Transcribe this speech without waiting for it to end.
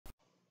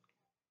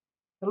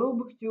Hello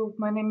BookTube,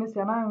 my name is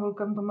Yana and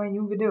welcome to my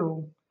new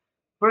video.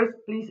 First,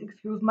 please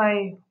excuse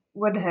my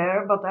wet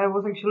hair, but I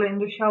was actually in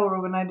the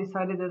shower when I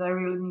decided that I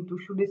really need to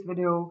shoot this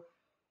video.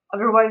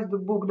 Otherwise, the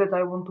book that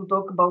I want to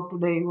talk about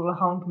today will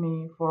haunt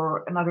me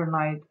for another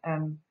night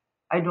and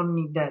I don't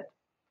need that.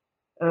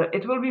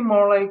 It will be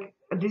more like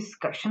a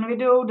discussion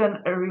video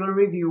than a real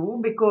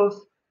review because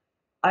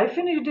I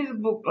finished this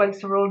book like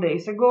several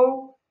days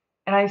ago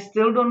and I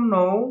still don't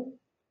know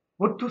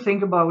what to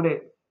think about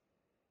it.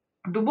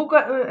 The book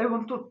I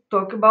want to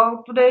talk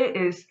about today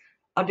is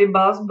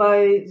Adibas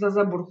by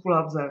Zaza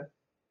Burchuladze.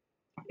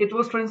 It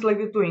was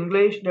translated to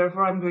English,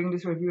 therefore I'm doing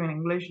this review in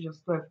English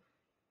just to have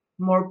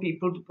more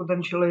people to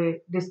potentially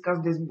discuss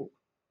this book.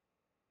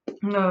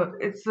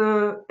 It's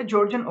a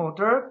Georgian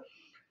author,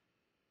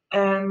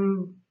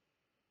 and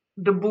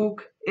the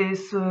book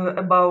is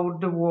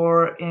about the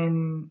war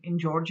in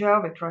Georgia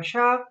with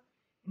Russia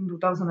in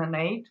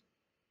 2008.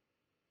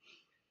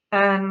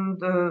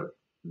 And the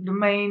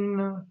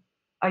main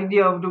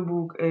idea of the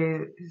book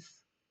is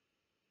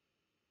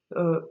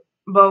uh,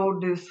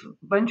 about this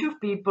bunch of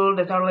people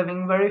that are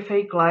living very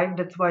fake life.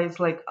 That's why it's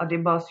like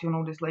adibas,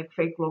 this like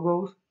fake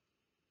logos.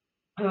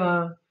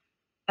 Uh,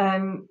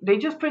 and they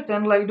just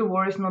pretend like the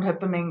war is not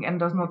happening and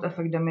does not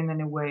affect them in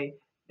any way.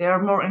 They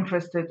are more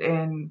interested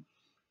in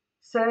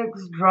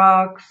sex,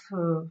 drugs,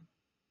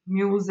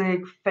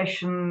 music,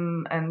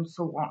 fashion, and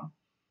so on.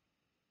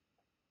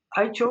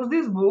 I chose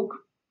this book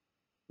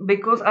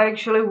because I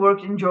actually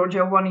worked in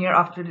Georgia 1 year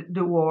after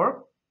the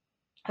war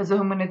as a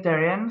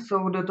humanitarian,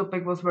 so the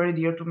topic was very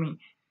dear to me.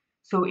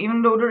 So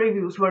even though the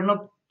reviews were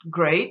not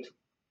great,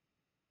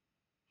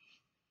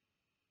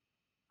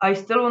 I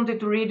still wanted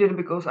to read it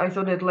because I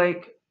thought that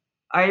like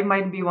I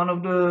might be one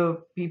of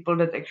the people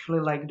that actually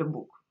like the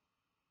book.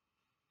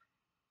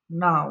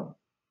 Now,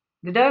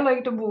 did I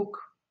like the book?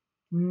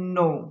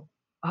 No,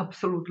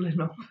 absolutely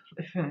not,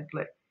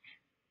 definitely.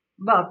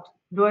 But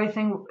do I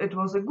think it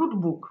was a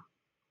good book?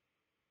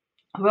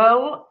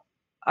 Well,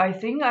 I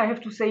think I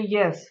have to say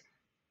yes.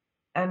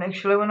 And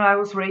actually, when I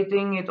was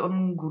rating it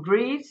on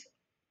Goodreads,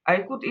 I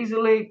could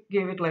easily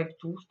give it like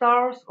 2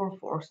 stars or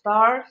 4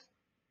 stars.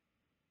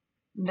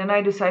 Then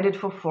I decided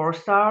for 4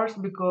 stars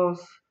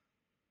because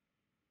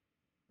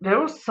there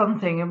was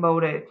something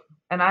about it,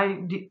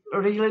 and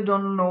really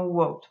don't know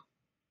what.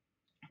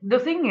 The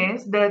thing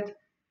is that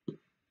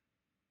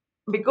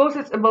because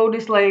it's about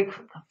this like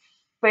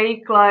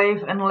fake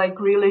life and like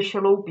really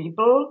shallow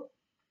people,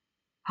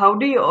 how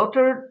the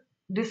author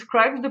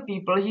describes the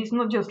people, he's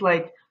not just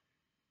like,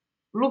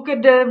 look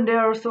at them, they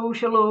are so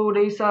shallow,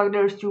 they suck,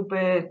 they're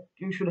stupid,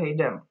 you should hate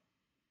them.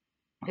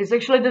 It's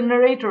actually the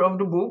narrator of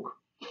the book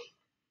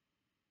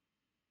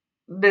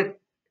that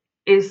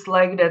is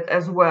like that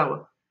as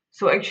well.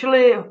 So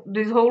actually,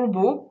 this whole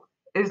book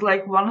is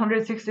like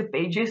 160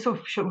 pages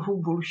of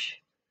shallow bullshit.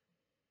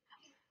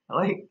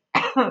 Like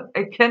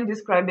I can't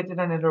describe it in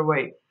another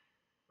way.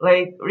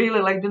 Like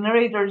really, like the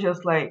narrator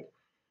just like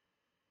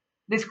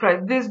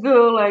describes this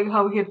girl, like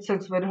how he had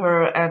sex with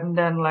her, and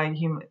then like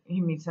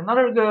he meets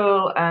another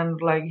girl, and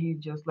like he's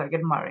just like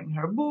admiring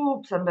her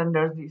boobs, and then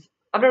there's this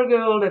other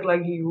girl that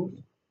like he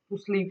used to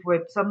sleep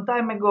with some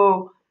time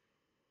ago,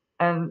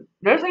 and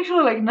there's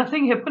actually like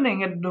nothing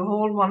happening at the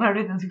whole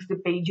 160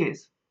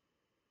 pages.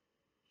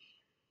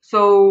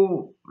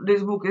 So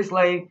this book is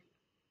like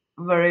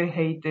very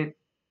hated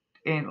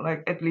in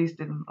like at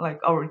least in like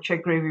our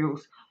Czech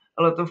reviews.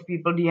 A lot of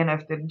people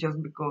DNF'd it just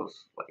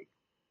because like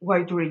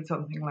why to read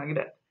something like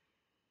that.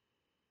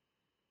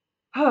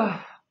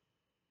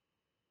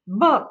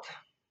 But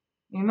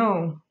you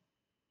know,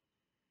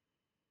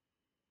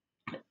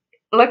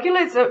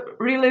 luckily it's a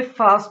really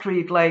fast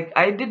read. Like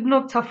I did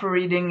not suffer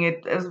reading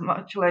it as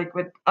much like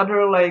with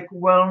other like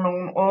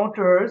well-known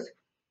authors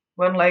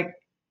when like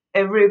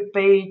every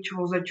page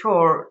was a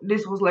chore.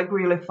 This was like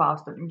really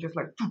fast and just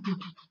like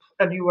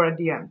and you were at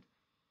the end.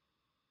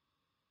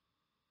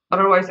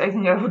 Otherwise, I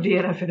think I would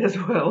DNF it as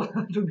well,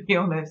 to be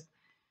honest.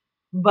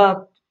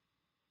 But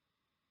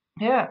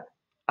yeah,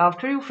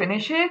 after you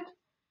finish it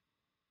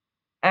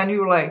and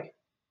you're like,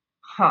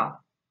 huh,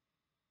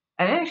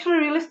 and it actually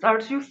really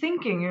starts you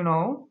thinking.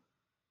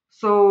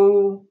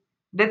 So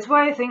that's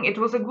why I think it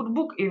was a good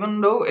book,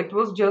 even though it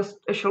was just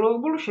a shallow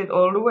bullshit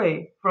all the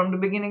way from the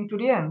beginning to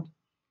the end.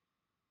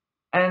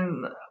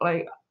 And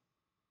like,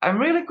 I'm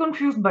really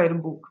confused by the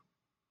book.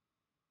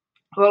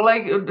 Well,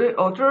 like, the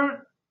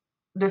author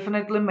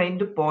definitely made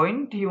the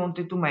point he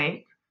wanted to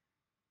make.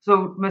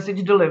 So,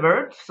 message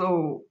delivered.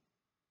 So,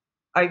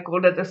 I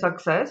call that a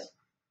success.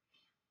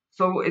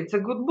 So, it's a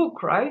good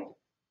book, right?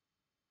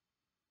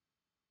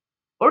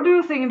 Or do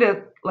you think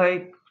that,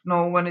 like,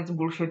 no, when it's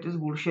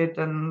bullshit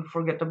and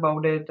forget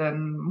about it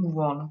and move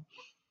on?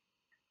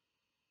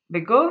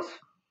 Because,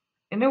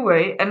 in a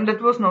way, and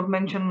that was not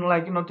mentioned,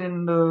 like, not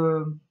in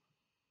the,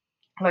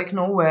 like,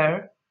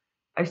 nowhere,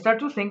 I start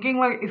to thinking,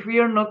 like, if we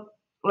are not,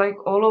 like,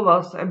 all of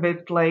us a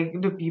bit like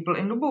the people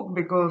in the book,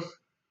 because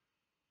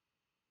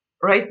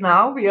Right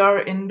now we are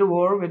in the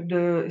war with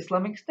the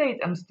Islamic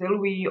State, and still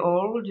we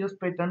all just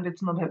pretend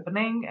it's not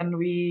happening, and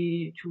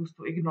we choose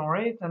to ignore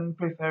it and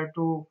prefer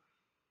to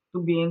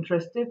be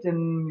interested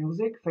in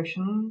music,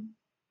 fashion,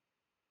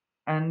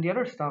 and the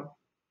other stuff.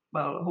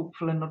 Well,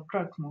 hopefully not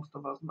drugs, most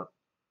of us, but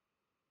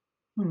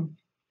hmm.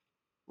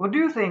 What do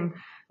you think?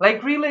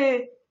 Like,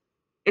 really,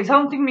 it's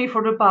haunting me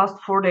for the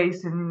past 4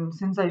 days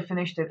since I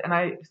finished it, and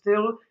I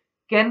still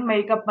can't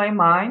make up my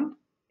mind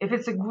if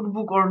it's a good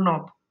book or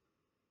not.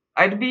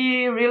 I'd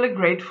be really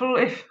grateful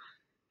if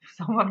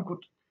someone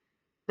could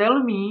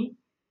tell me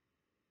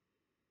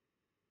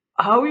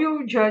how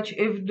you judge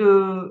if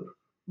the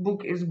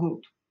book is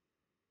good.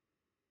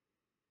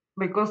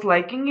 Because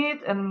liking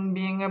it and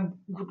being a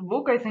good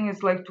book, I think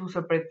it's like two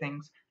separate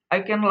things. I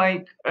can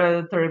like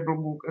a terrible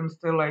book and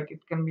still like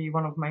it can be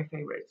one of my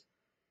favorites.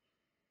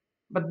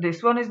 But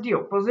this one is the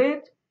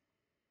opposite,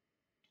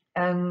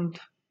 and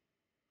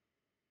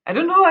I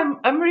don't know.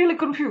 I'm really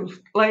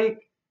confused. Like,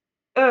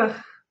 ugh,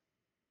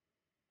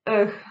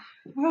 ugh.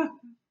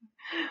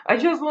 I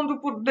just want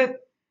to put that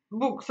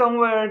book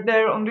somewhere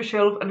there on the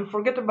shelf and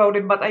forget about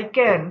it, but I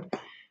can't.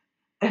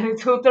 And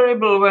it's so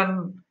terrible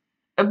when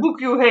a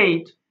book you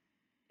hate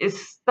is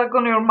stuck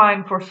on your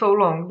mind for so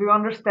long. Do you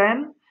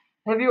understand?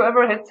 Have you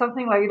ever had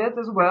something like that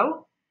as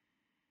well?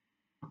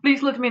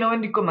 Please let me know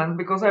in the comments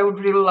because I would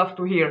really love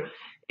to hear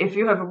if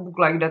you have a book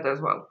like that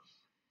as well.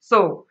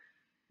 So,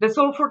 that's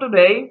all for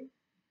today.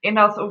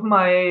 Enough of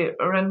my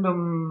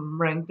random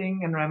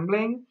ranting and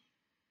rambling.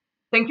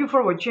 Thank you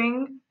for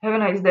watching. Have a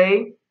nice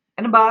day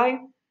and bye.